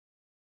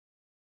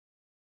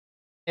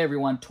Hey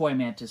everyone, Toy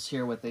Mantis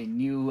here with a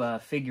new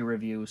figure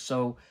review.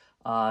 So,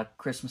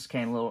 Christmas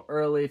came a little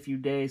early, a few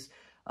days.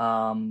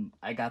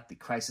 I got the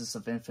Crisis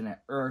of Infinite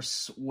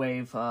Earths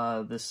wave.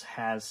 This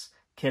has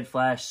Kid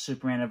Flash,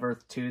 Superman of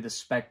Earth 2, the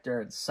Spectre,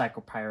 and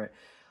Psycho Pirate.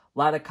 A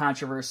lot of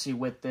controversy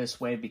with this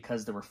wave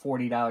because they were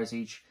 $40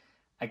 each.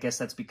 I guess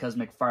that's because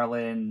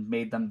McFarlane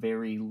made them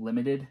very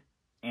limited,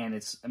 and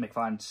it's a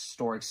McFarlane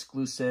store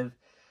exclusive.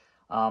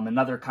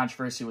 Another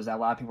controversy was that a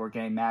lot of people were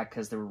getting mad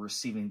because they were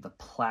receiving the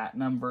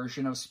platinum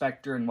version of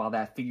Spectre, and while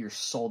that figure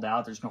sold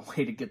out, there's no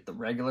way to get the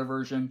regular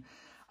version.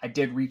 I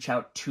did reach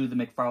out to the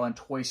McFarlane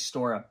toy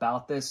store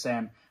about this,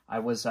 and I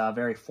was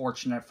very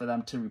fortunate for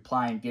them to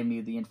reply and give me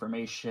the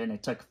information.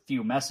 It took a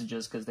few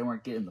messages because they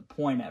weren't getting the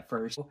point at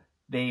first.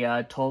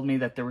 They told me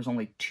that there was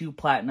only 2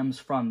 platinums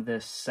from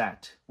this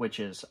set, which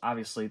is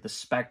obviously the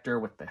Spectre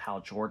with the Hal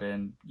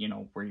Jordan, you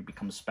know, where you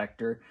become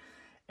Spectre,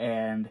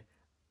 and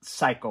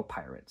Psycho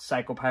Pirate.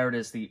 Psycho Pirate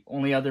is the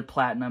only other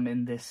platinum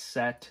in this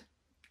set.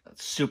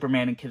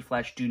 Superman and Kid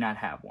Flash do not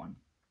have one.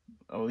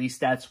 At least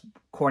that's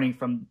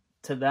according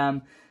to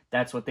them.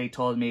 That's what they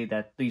told me,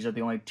 that these are the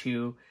only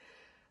 2.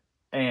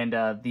 And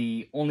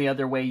the only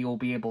other way you'll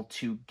be able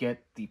to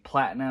get the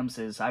platinums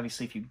is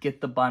obviously if you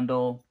get the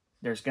bundle.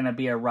 There's going to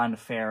be a run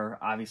fair,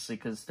 obviously,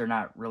 because they're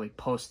not really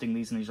posting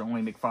these, and these are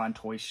only McFarlane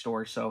toy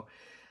store. So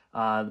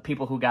the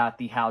people who got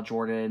the Hal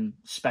Jordan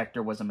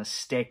Spectre was a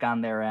mistake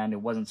on their end.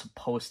 It wasn't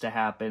supposed to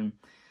happen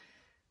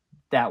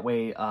that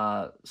way.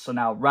 So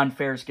now Run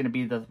Fair is going to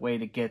be the way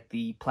to get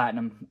the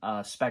Platinum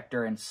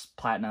Spectre and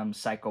Platinum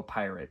Psycho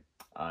Pirate.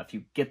 If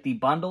you get the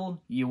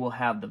bundle, you will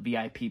have the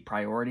VIP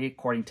priority,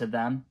 according to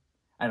them.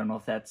 I don't know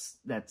if that's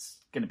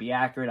going to be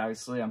accurate.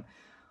 Obviously,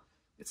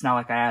 it's not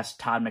like I asked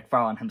Todd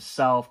McFarlane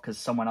himself, because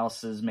someone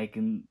else is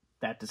making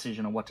that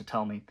decision on what to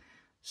tell me.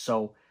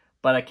 So,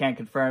 but I can't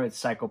confirm it's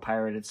Psycho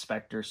Pirate, it's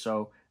Spectre,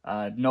 so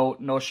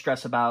no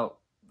stress about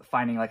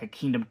finding like a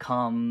Kingdom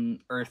Come,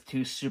 Earth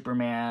 2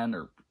 Superman,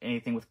 or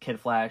anything with Kid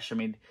Flash. I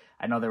mean,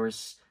 I know there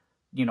was,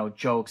 you know,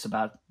 jokes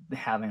about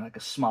having like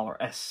a smaller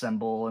S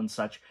symbol and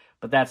such,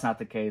 but that's not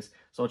the case.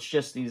 So it's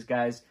just these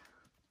guys.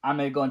 I'm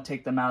going to go and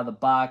take them out of the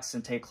box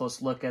and take a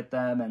close look at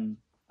them, and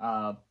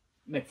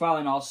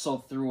McFarlane also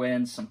threw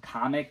in some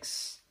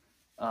comics,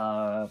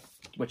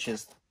 which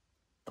is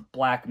the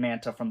Black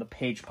Manta from the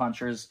Page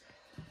Punchers,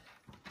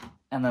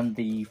 and then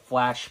the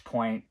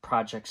Flashpoint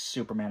Project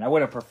Superman. I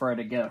would have preferred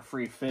to get a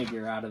free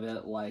figure out of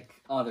it like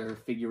other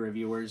figure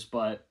reviewers,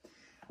 but,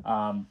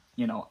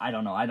 you know, I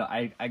don't know.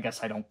 I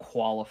guess I don't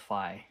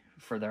qualify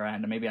for their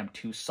end. Maybe I'm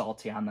too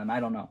salty on them. I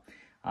don't know.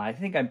 I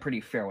think I'm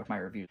pretty fair with my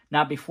review.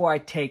 Now, before I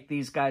take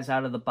these guys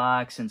out of the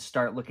box and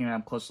start looking at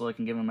them closer look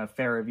and give them a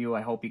fair review,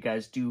 I hope you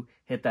guys do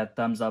hit that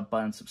thumbs up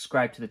button,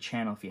 subscribe to the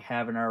channel if you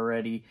haven't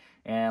already,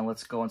 and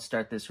let's go and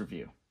start this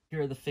review.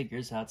 Here are the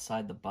figures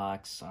outside the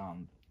box.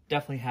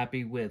 Definitely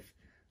happy with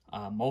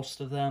most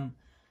of them,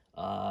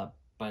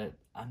 but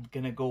I'm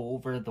going to go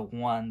over the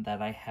one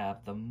that I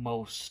have the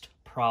most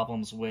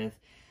problems with,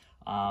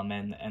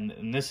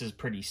 and this is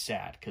pretty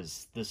sad,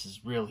 because this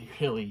is really,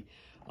 really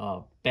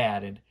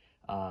bad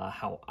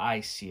how I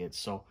see it.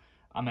 So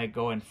I'm going to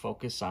go and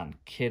focus on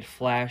Kid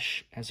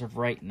Flash as of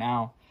right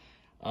now.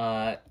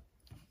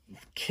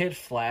 Kid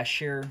Flash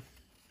here,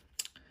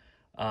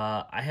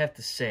 I have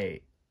to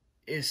say,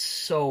 is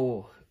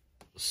so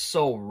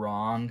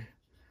wrong.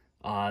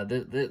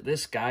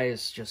 This guy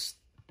is just,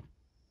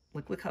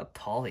 look how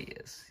tall he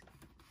is.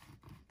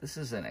 This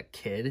isn't a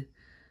kid.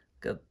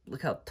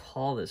 Look how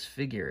tall this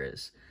figure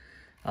is.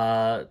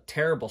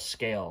 Terrible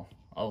scale,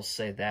 I'll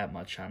say that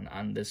much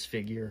on this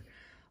figure.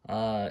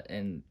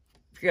 And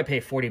if you're gonna pay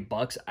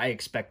 $40, I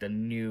expect a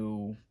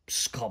new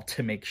sculpt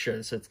to make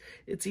sure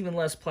it's even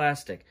less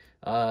plastic.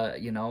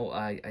 You know,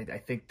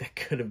 I think that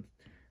could have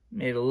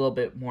made it a little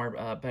bit more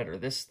better.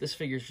 This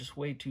figure is just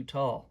way too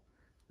tall.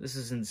 This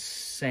is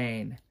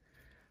insane.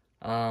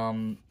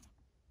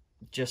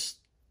 Just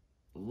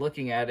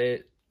looking at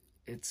it,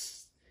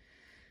 it's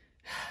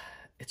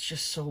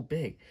just so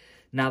big.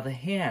 Now the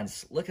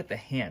hands, look at the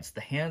hands. The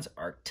hands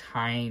are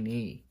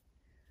tiny.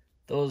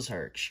 Those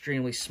are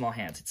extremely small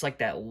hands. It's like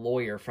that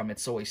lawyer from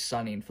It's Always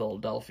Sunny in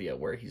Philadelphia,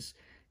 where he's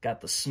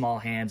got the small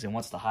hands and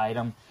wants to hide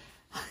them.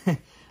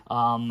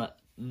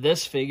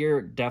 This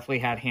figure definitely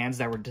had hands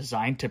that were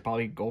designed to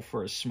probably go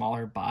for a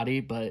smaller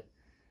body, but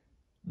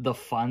the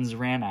funds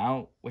ran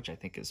out, which I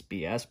think is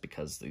BS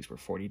because these were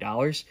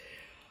 $40.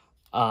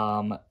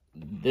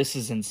 This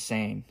is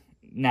insane.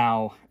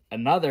 Now,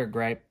 another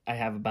gripe I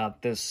have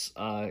about this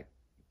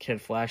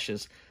Kid Flash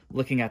is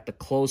looking at the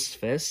closed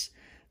fists.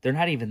 They're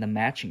not even the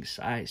matching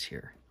size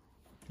here.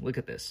 Look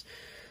at this.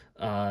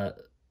 The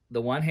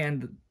one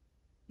hand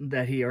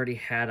that he already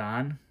had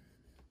on,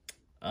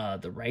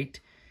 the right,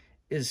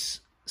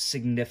 is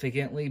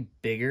significantly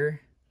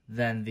bigger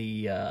than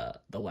the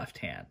left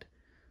hand.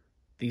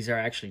 These are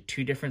actually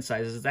 2 different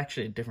sizes. It's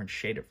actually a different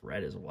shade of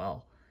red as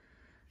well.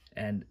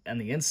 And on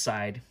the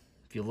inside,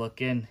 if you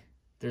look in,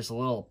 there's a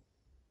little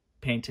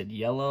painted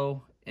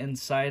yellow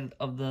inside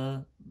of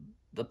the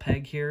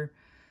peg here.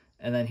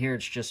 And then here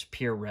it's just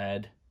pure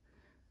red.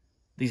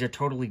 These are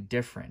totally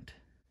different.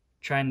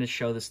 Trying to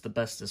show this the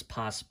best as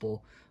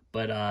possible,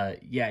 but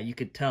yeah, you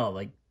could tell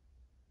like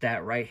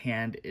that right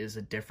hand is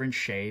a different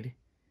shade,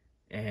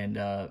 and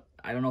I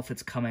don't know if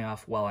it's coming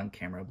off well on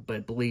camera,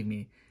 but believe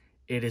me,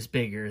 it is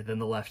bigger than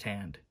the left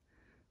hand.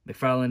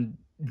 McFarlane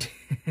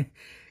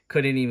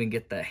couldn't even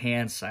get the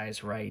hand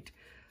size right.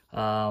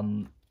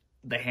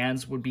 The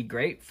hands would be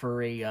great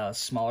for a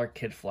smaller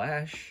Kid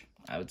Flash.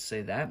 I would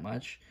say that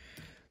much.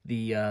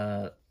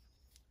 I'll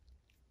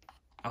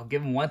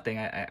give him one thing.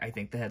 I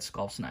think the head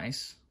sculpt's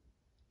nice.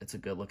 It's a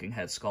good-looking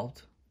head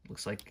sculpt.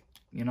 Looks like,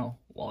 you know,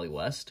 Wally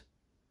West.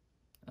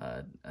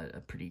 A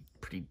pretty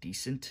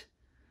decent.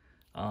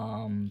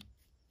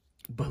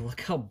 But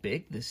look how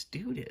big this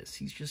dude is.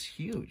 He's just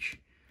huge.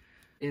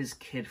 Is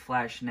Kid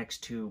Flash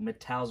next to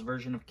Mattel's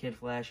version of Kid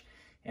Flash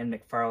and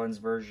McFarlane's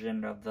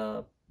version of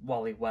the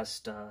Wally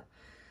West,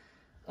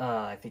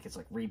 I think it's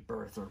like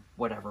Rebirth or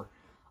whatever.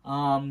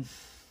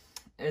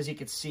 As you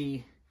can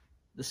see,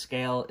 the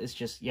scale is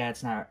just, yeah,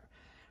 it's not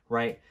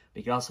right. But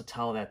you can also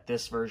tell that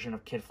this version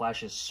of Kid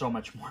Flash is so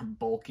much more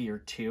bulkier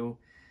too.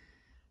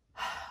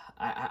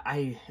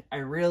 I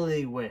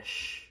really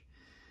wish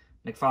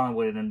McFarlane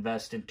would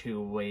invest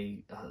into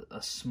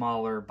a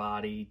smaller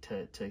body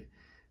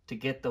to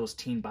get those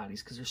teen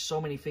bodies, because there's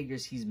so many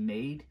figures he's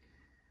made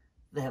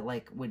that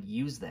like would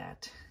use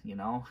that, you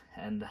know.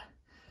 And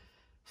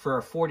for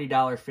a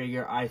 $40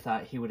 figure, I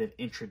thought he would have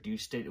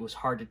introduced it. It was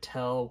hard to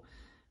tell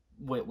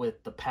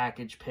with the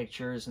package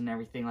pictures and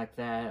everything like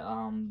that.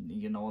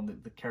 You know,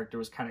 the character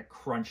was kind of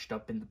crunched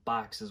up in the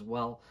box as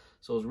well,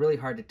 so it was really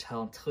hard to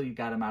tell until you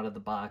got him out of the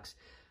box.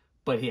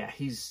 But yeah,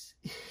 he's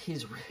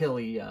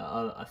really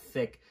a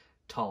thick,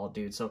 tall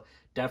dude. So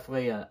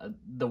definitely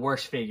the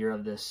worst figure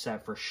of this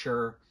set for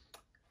sure.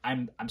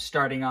 I'm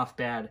starting off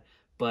bad,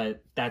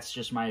 but that's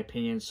just my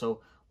opinion.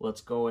 So let's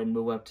go and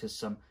move up to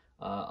some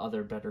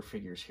other better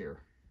figures here.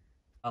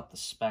 About the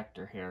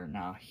Spectre here.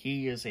 Now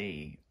he is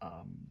a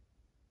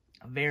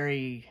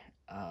very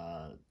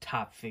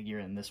top figure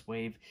in this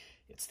wave.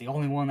 It's the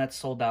only one that's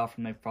sold out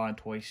from the McFarlane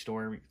Toy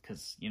Store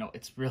because, you know,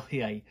 it's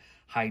really a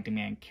high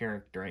demand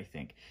character, I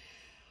think.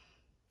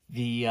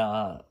 The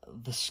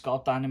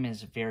sculpt on him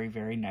is very,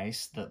 very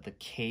nice. The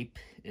cape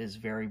is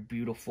very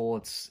beautiful.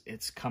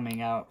 It's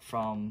coming out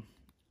from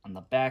on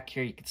the back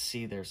here. You can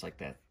see there's like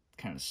that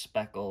kind of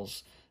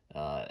speckles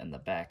in the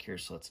back here,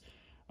 so it's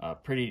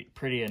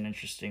pretty an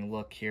interesting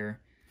look here.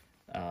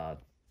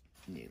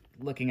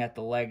 Looking at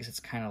the legs, it's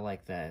kind of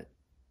like that,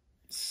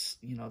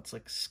 you know, it's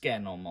like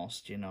skin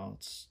almost, you know,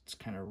 it's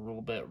kind of a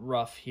little bit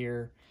rough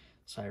here,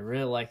 so I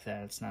really like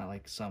that. It's not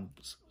like some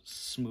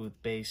smooth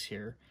base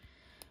here.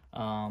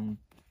 The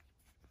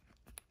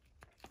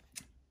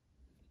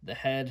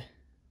head,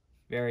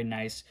 very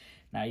nice.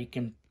 Now you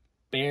can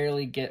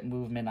barely get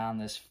movement on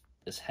this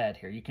head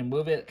here. You can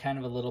move it kind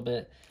of a little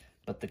bit,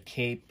 but the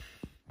cape,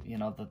 you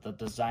know, the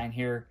design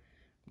here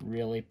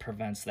really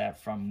prevents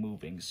that from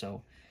moving.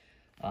 So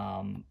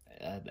and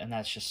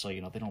that's just so,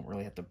 you know, they don't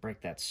really have to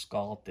break that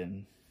sculpt,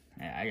 and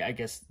I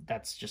guess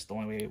that's just the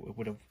only way it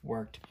would have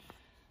worked.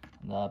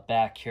 The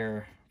back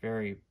here,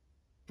 very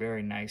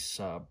nice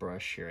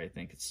brush here. I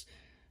think it's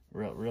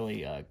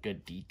really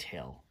good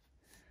detail.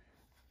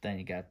 Then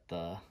you got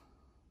the,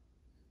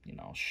 you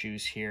know,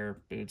 shoes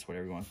here, boots,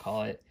 whatever you want to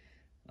call it.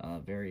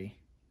 Very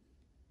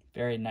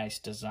nice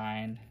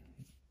design.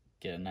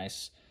 Get a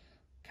nice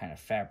kind of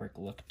fabric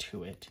look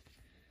to it.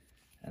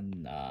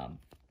 And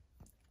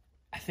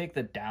I think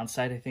the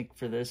downside, I think,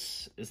 for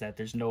this is that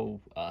there's no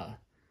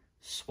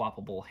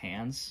swappable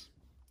hands.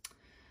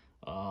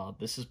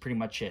 This is pretty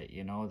much it,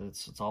 you know.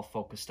 It's all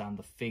focused on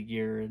the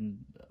figure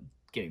and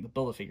getting the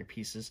Build-A-Figure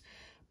pieces.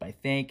 But I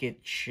think it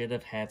should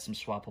have had some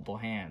swappable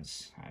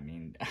hands. I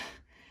mean,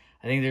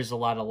 I think there's a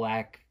lot of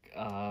lack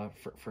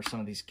for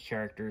some of these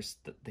characters.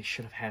 That they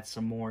should have had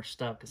some more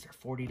stuff because they're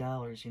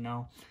 $40, you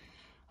know.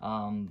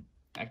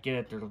 I get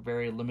it, they're a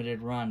very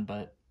limited run,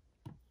 but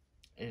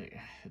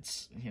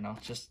it's, you know,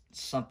 just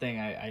something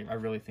I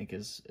really think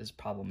is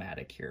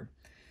problematic here.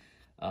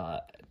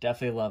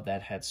 Definitely love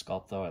that head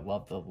sculpt though. I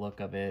love the look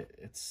of it.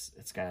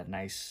 It's got a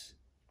nice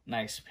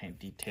paint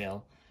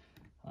detail.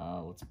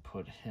 Let's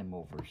put him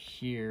over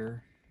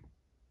here,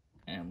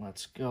 and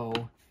let's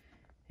go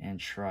and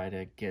try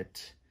to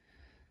get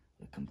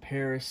the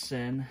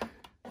comparison.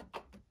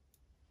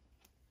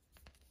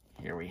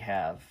 Here we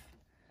have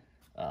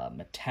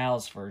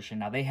Mattel's version.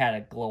 Now they had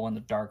a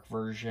glow-in-the-dark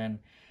version,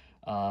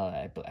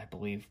 I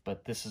believe,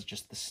 but this is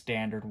just the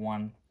standard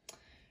one.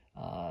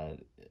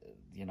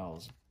 You know,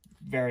 it's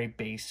very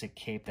basic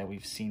cape that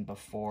we've seen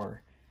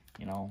before.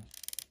 You know,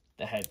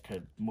 the head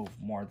could move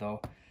more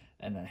though,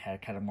 and then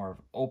had kind of more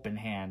open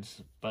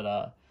hands.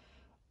 But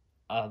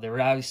they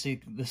were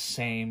obviously the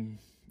same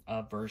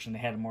version. They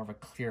had more of a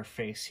clear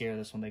face here.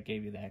 This one, they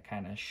gave you that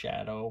kind of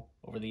shadow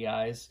over the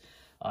eyes.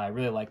 I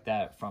really like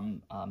that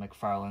from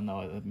McFarlane,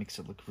 though. It makes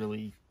it look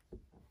really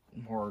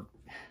more,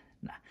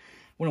 I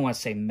wouldn't want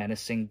to say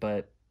menacing,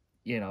 but,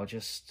 you know,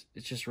 it's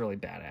just really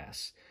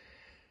badass.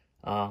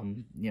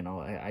 You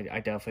know,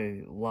 I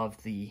definitely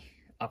love the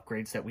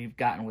upgrades that we've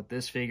gotten with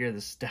this figure.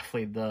 This is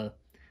definitely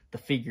the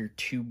figure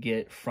to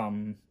get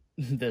from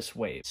this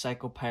wave.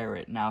 Psycho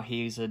Pirate. Now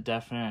he's a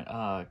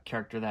definite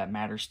character that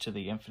matters to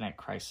the Infinite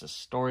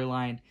Crisis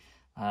storyline.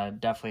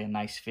 Definitely a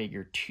nice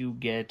figure to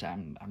get.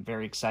 I'm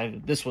very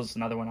excited. This was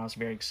another one I was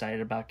very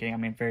excited about getting. I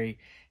mean, very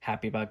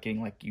happy about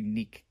getting like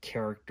unique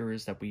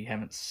characters that we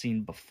haven't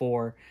seen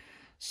before.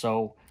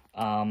 So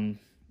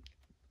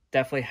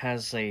definitely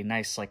has a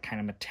nice like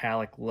kind of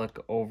metallic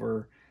look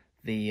over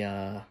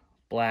the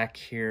black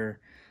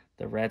here.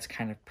 The red's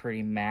kind of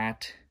pretty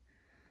matte.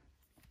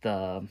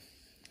 The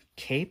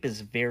cape is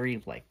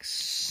very like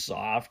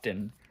soft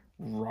and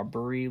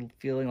rubbery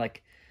feeling,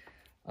 like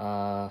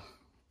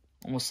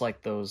almost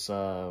like those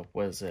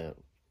what is it,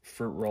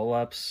 fruit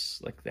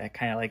roll-ups, like that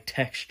kind of like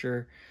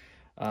texture.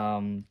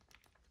 Yeah,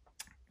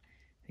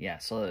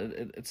 so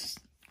it's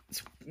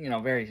you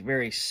know, very,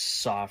 very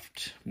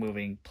soft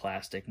moving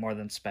plastic, more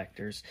than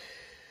Spectre's.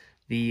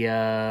 The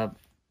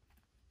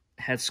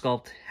head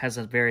sculpt has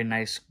a very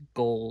nice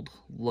gold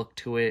look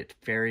to it,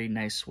 very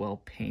nice,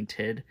 well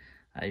painted.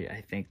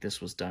 I think this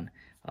was done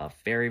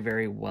very,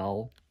 very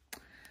well.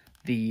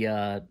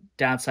 The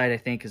downside, I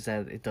think, is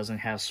that it doesn't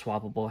have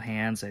swappable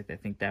hands. I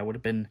think that would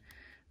have been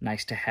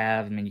nice to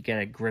have. I mean, you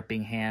get a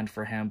gripping hand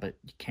for him, but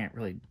you can't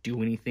really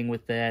do anything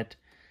with that.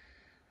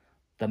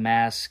 The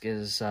mask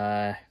is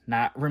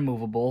not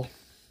removable.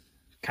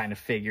 Kind of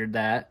figured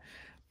that.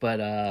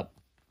 But,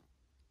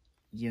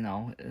 you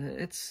know,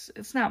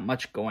 it's not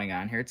much going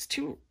on here.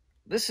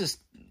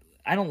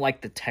 I don't like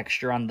the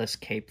texture on this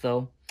cape,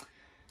 though.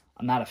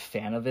 I'm not a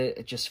fan of it.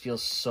 It just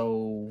feels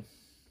so,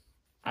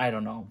 I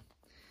don't know.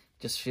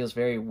 Just feels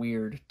very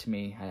weird to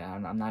me.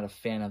 I'm not a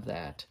fan of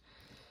that.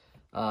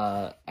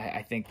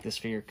 I think this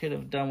figure could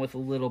have done with a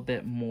little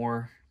bit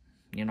more,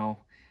 you know,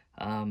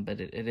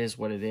 but it is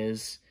what it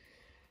is.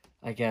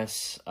 I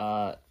guess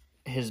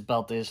his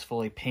belt is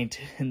fully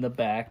painted in the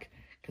back,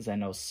 because I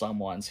know some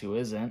ones who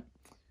isn't.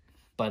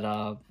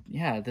 But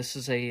yeah, this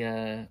is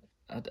a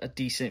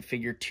decent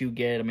figure to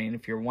get. I mean,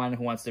 if you're one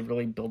who wants to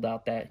really build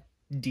out that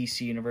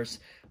DC universe,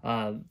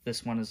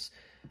 this one is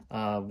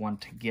one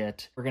to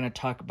get. We're going to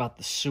talk about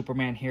the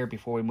Superman here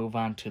before we move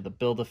on to the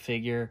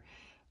Build-A-Figure.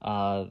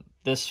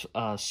 This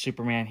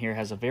Superman here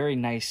has a very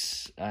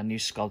nice new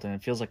sculpt, and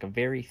it feels like a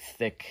very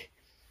thick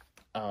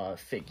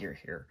figure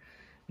here.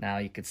 Now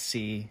you could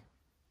see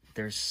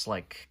there's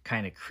like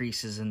kind of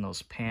creases in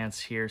those pants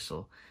here,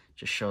 so it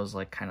just shows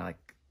like kind of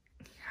like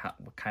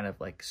what kind of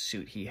like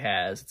suit he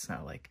has. It's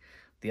not like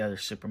the other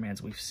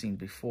Supermans we've seen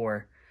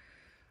before.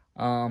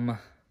 You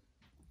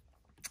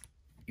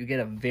get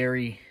a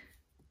very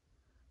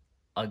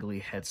ugly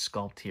head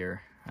sculpt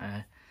here.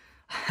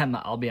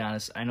 I'll be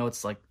honest, I know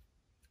it's like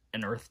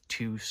an Earth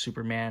 2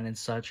 Superman and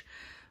such,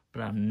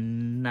 but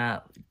I'm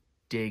not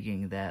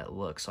digging that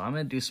look. So I'm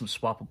going to do some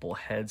swappable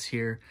heads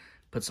here,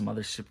 put some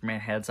other Superman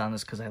heads on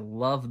this, because I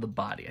love the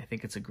body. I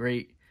think it's a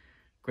great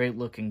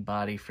looking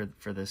body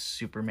for this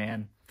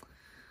Superman.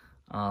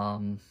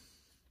 I'm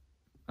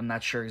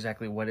not sure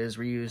exactly what is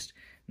reused.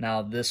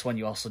 Now, this one,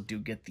 you also do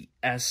get the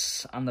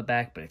S on the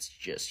back, but it's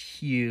just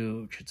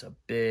huge. It's a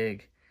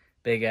big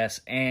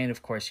S. And,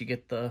 of course, you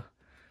get the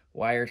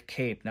wired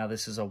cape. Now,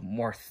 this is a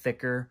more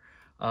thicker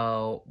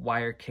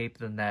wired cape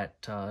than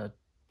that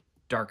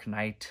Dark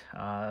Knight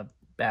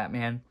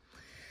Batman,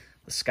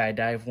 the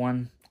Skydive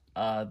one.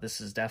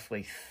 This is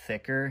definitely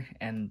thicker,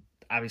 and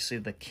obviously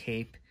the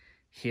cape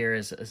here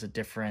is a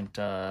different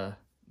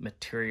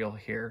material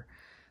here.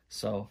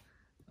 So,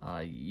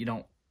 you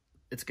don't,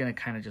 it's going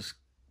to kind of just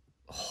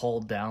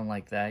hold down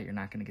like that. You're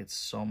not going to get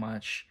so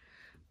much,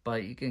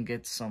 but you can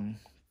get some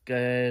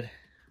good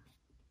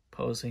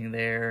posing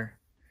there.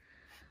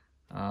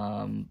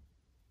 You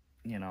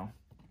know,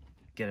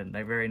 get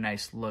a very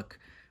nice look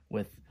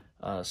with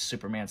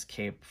Superman's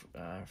cape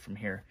from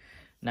here.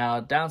 Now,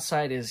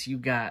 downside is you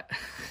got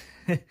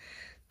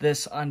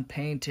this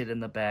unpainted in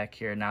the back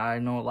here. Now, I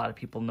know a lot of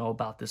people know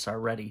about this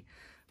already,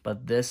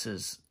 but this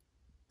is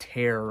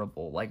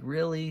terrible. Like,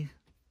 really?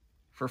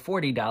 For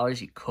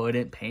 $40, you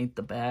couldn't paint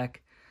the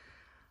back?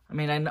 I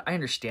mean, I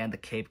understand the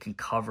cape can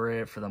cover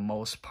it for the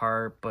most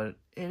part, but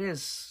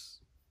it's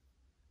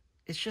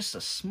just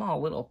a small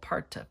little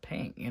part to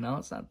paint, you know?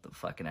 It's not the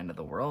fucking end of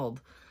the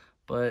world,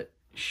 but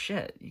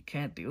shit, you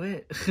can't do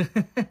it.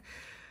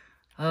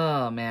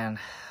 Oh, man.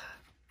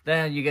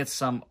 Then you get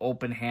some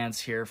open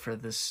hands here for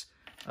this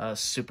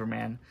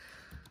Superman.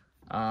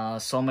 So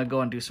I'm going to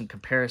go and do some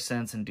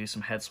comparisons and do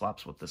some head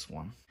swaps with this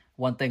one.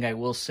 One thing I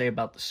will say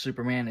about the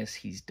Superman is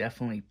he's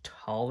definitely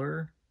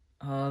taller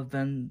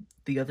than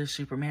the other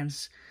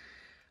Supermans.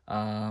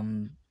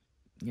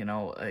 You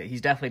know,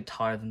 he's definitely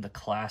taller than the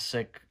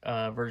classic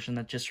version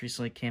that just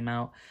recently came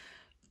out.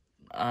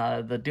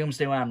 The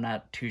Doomsday one, I'm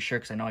not too sure,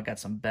 because I know I got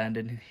some bend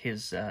in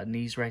his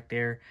knees right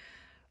there.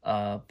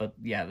 But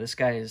yeah, this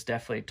guy is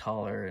definitely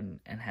taller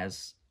and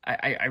has...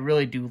 I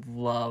really do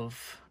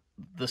love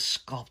the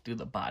sculpt through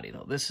the body,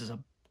 though. This is a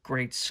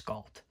great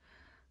sculpt.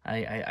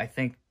 I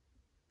think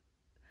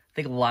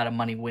a lot of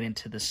money went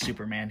into the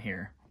Superman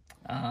here.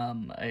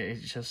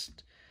 It's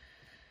just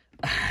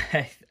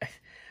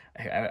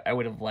I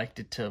would have liked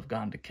it to have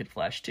gone to Kid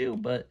Flash too,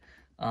 but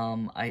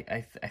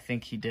I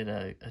think he did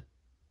a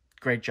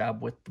great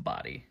job with the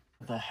body.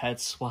 The head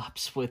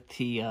swaps with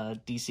the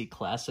DC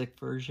Classic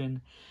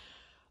version.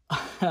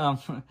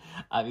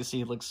 Obviously,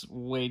 he looks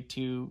way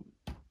too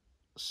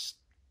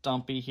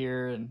stumpy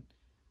here, and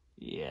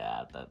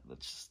yeah,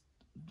 that's just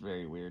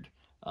very weird.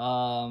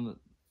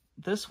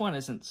 This one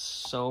isn't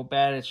so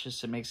bad. It's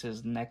just it makes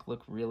his neck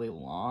look really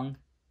long.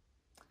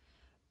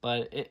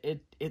 But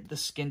the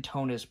skin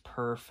tone is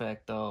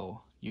perfect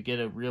though. You get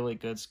a really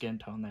good skin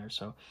tone there,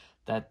 so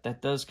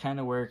that does kind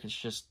of work. It's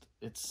just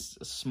it's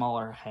a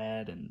smaller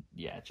head, and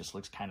yeah, it just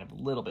looks kind of a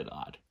little bit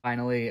odd.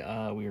 Finally,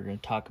 we are going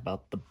to talk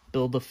about the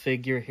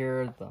Build-A-Figure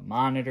here, the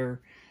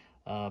Monitor.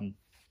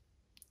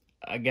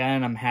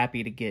 Again, I'm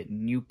happy to get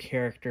new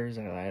characters.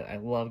 I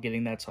love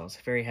getting that, so I was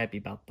very happy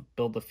about the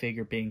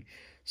Build-A-Figure being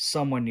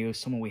someone new,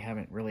 someone we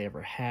haven't really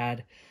ever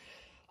had.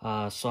 So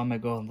I'm going to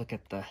go and look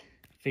at the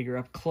figure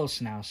up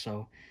close now.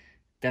 So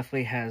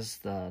definitely has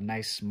the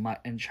nice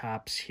mutton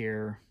chops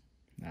here.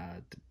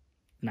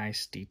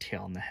 Nice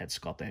detail in the head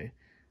sculpt.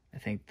 I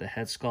think the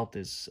head sculpt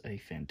is a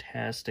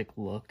fantastic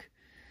look.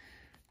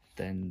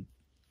 Then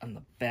on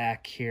the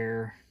back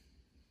here,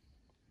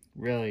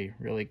 really,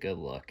 really good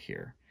look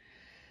here.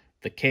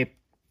 The cape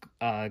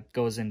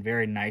goes in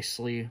very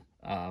nicely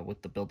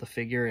with the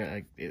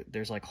Build-A-Figure.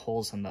 There's like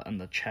holes in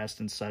the chest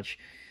and such.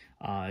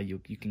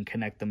 You can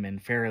connect them in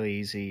fairly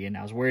easy, and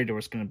I was worried it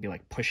was going to be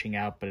like pushing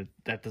out, but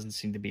that doesn't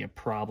seem to be a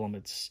problem.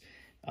 It's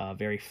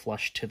very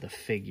flush to the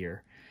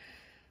figure.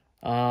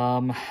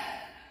 I'm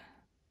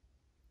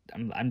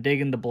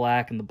digging the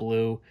black and the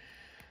blue.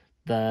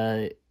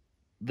 The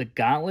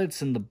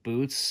gauntlets and the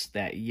boots,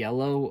 that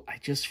yellow, I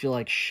just feel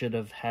like should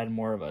have had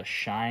more of a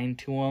shine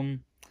to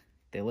them.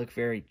 They look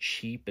very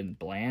cheap and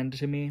bland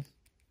to me.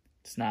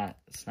 It's not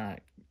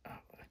the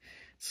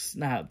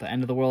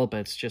end of the world, but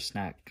it's just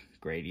not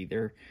great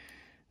either.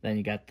 Then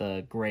you got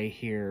the gray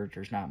here.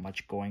 There's not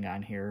much going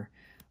on here.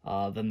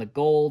 Then the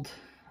gold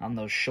on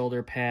those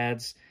shoulder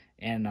pads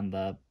and on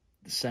the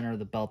center of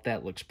the belt,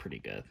 that looks pretty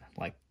good.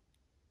 Like,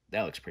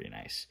 that looks pretty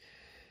nice.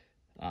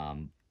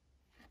 Then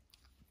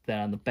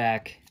on the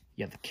back,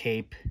 you have the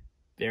cape.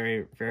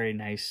 Very, very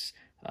nice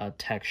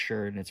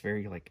texture, and it's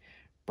very, like,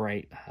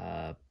 bright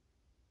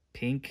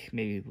pink,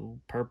 maybe a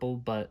little purple,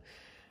 but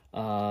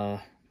I'm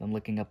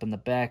looking up in the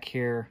back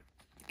here.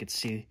 You can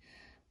see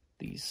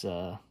these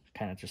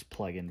kind of just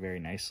plug in very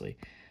nicely,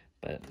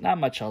 but not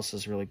much else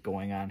is really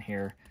going on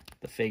here.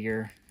 The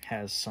figure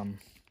has some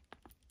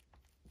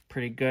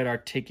pretty good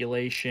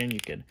articulation. You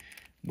can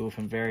move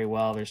him very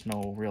well. There's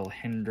no real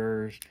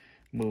hinders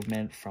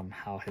movement from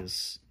how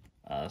his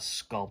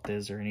sculpt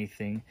is or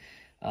anything.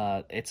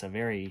 It's a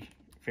very,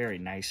 very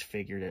nice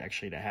figure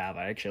to have.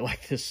 I actually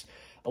like this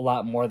a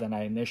lot more than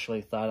I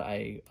initially thought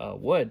I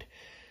would.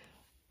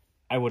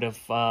 I would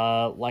have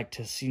liked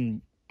to have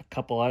seen a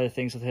couple other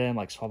things with him,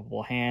 like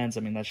swappable hands.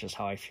 I mean, that's just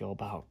how I feel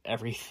about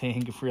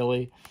everything,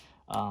 really.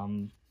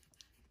 You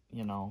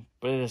know,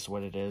 but it is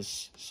what it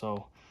is.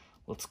 So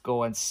let's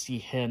go and see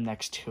him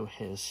next to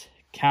his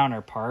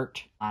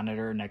counterpart.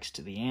 Monitor next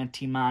to the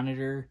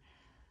anti-monitor.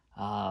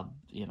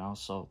 You know,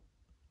 so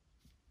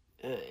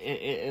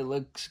it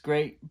looks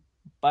great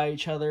by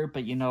each other,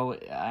 but you know,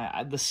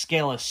 the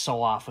scale is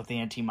so off with the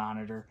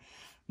anti-monitor.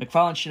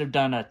 McFarlane should have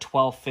done a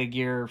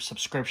 12-figure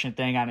subscription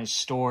thing on his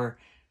store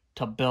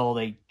to build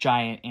a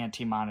giant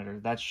anti-monitor.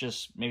 That's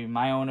just maybe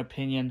my own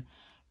opinion,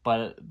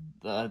 but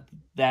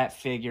that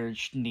figure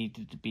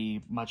needed to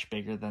be much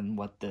bigger than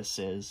what this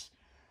is.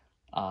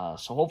 So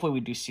hopefully we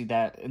do see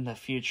that in the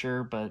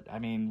future, but I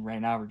mean,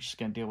 right now we're just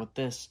going to deal with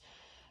this.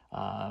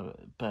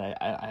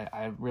 But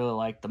I really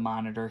like the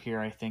monitor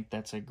here. I think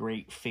that's a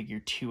great figure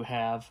to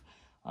have.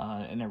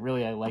 And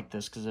I like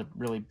this because it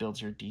really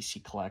builds your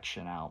DC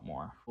collection out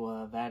more.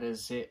 Well, that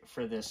is it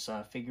for this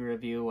figure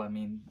review. I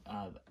mean,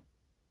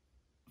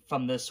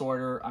 from this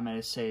order, I'm going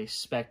to say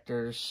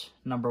Spectre's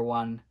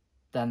 #1,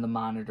 then the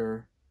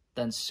Monitor,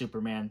 then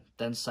Superman,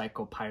 then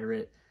Psycho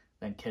Pirate,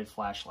 then Kid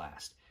Flash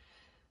last.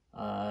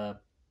 I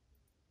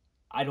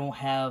don't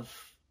have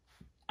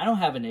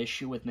an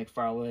issue with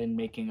McFarlane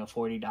making a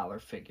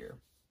 $40 figure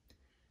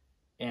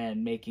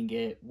and making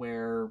it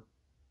where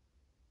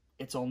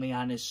it's only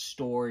on his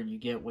store and you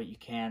get what you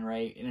can,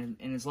 right? And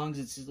as long as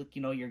it's,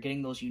 you know, you're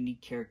getting those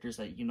unique characters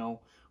that, you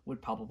know,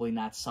 would probably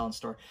not sell in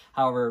store.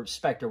 However,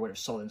 Spectre would have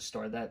sold in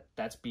store.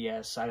 That's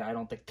BS. I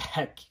don't think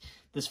that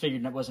this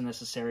figure wasn't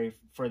necessary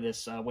for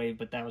this wave,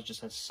 but that was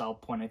just a sell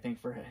point, I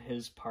think, for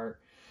his part.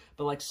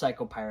 But like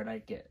Psycho Pirate, I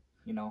get,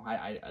 you know,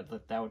 I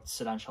that would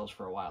sit on shelves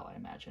for a while, I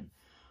imagine.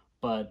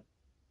 But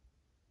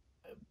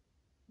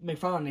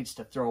McFarlane needs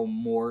to throw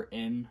more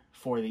in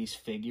for these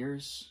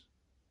figures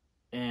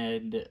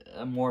and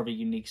more of a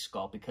unique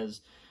sculpt,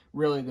 because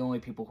really the only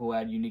people who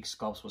had unique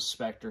sculpts was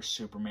Spectre,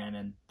 Superman,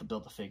 and the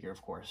Build-A-Figure,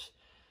 of course.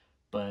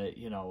 But,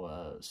 you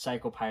know,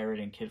 Psycho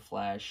Pirate and Kid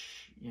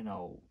Flash, you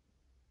know,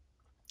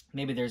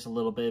 maybe there's a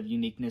little bit of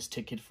uniqueness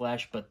to Kid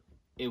Flash, but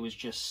it was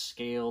just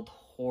scaled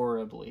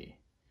horribly.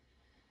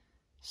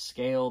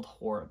 scaled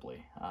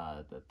horribly.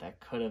 That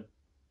could have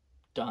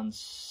done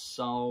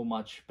so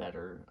much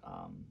better.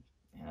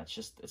 And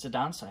it's a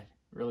downside.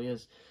 It really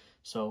is.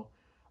 So,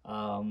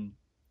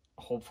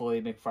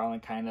 hopefully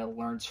McFarlane kind of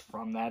learns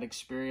from that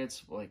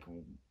experience. Like,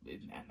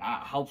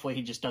 hopefully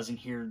he just doesn't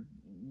hear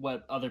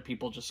what other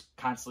people just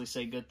constantly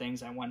say good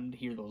things. I want him to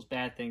hear those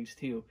bad things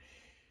too.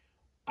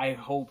 I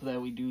hope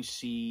that we do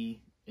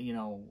see,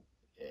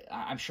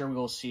 I'm sure we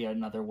will see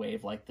another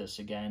wave like this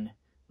again,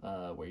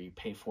 where you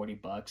pay $40.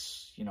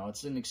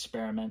 It's an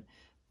experiment,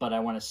 but I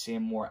want to see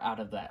more out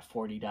of that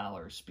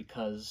 $40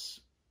 because,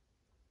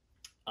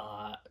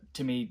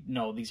 to me,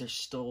 no, these are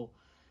still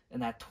in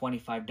that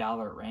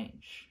 $25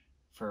 range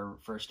for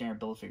a standard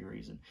build-a-figure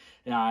reason.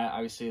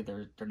 Obviously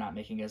they're not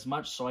making as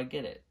much, so I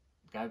get it.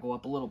 Gotta go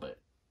up a little bit.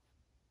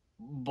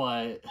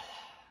 But,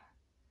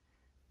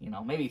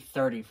 maybe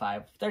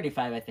 35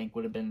 I think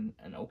would have been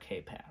an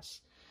okay pass.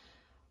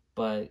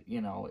 But,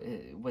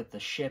 with the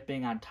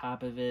shipping on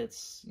top of it,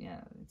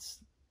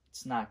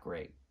 it's not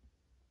great.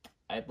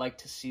 I'd like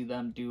to see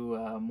them do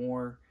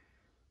more,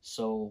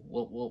 so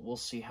we'll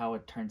see how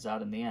it turns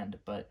out in the end.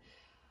 But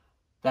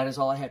that is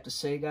all I have to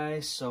say,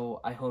 guys. So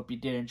I hope you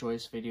did enjoy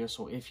this video.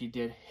 So if you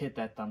did, hit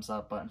that thumbs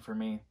up button for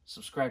me.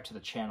 Subscribe to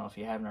the channel if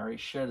you haven't already.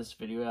 Share this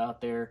video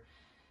out there.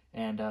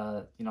 And,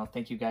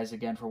 thank you guys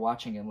again for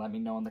watching. And let me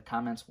know in the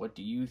comments, what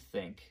do you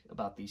think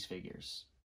about these figures?